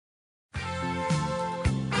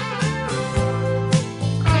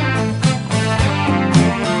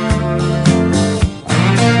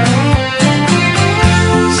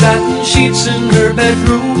sheets in her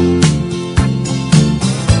bedroom,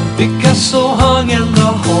 Picasso hung in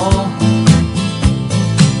the hall,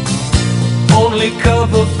 only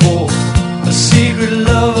cover for a secret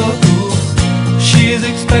lover who she's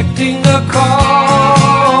expecting a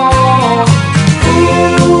call.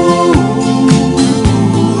 Ooh,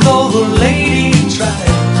 though the lady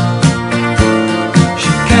tries,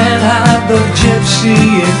 she can't hide the gypsy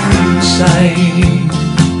inside.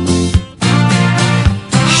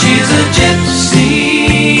 She's a gypsy,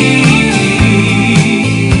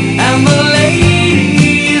 and the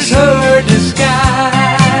lady's her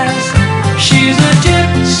disguise. She's a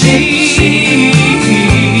gypsy,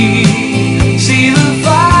 see the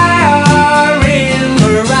fire in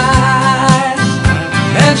her eyes,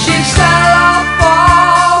 and she'd sell off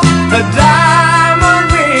all the diamond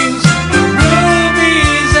rings, the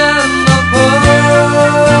rubies and the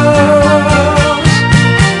pearls,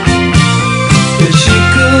 if she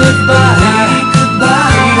could buy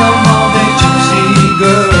freedom of a gypsy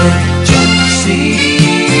girl. Gypsy.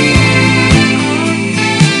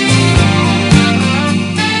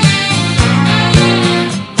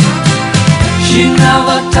 She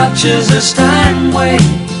never touches a Steinway,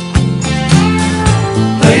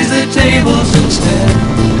 plays the tables instead.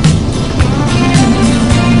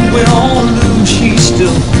 When all noon she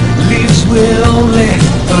still leaves with only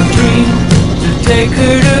a dream to take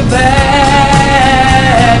her to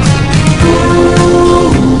bed.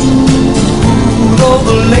 Ooh, though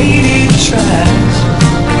the lady tries,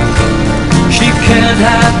 she can't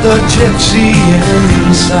hide the gypsy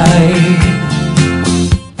inside.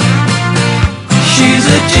 She's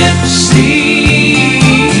a gypsy,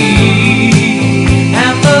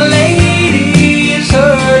 and the lady's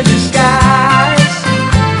her disguise.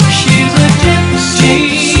 She's a gypsy,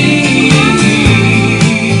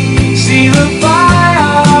 see the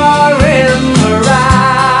fire in her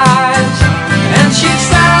eyes, and she'd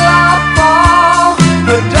sell off all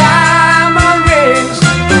her diamond rings,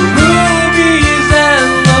 the rubies and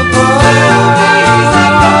the pearls,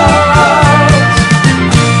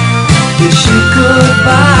 if she could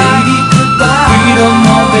buy freedom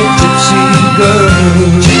of a gypsy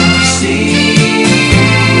girl. Gypsy.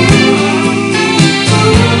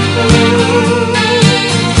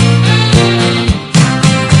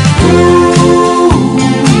 Ooh,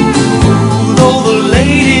 though the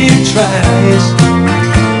lady tries,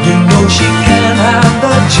 you know she can't hide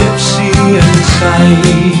the gypsy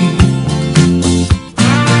inside.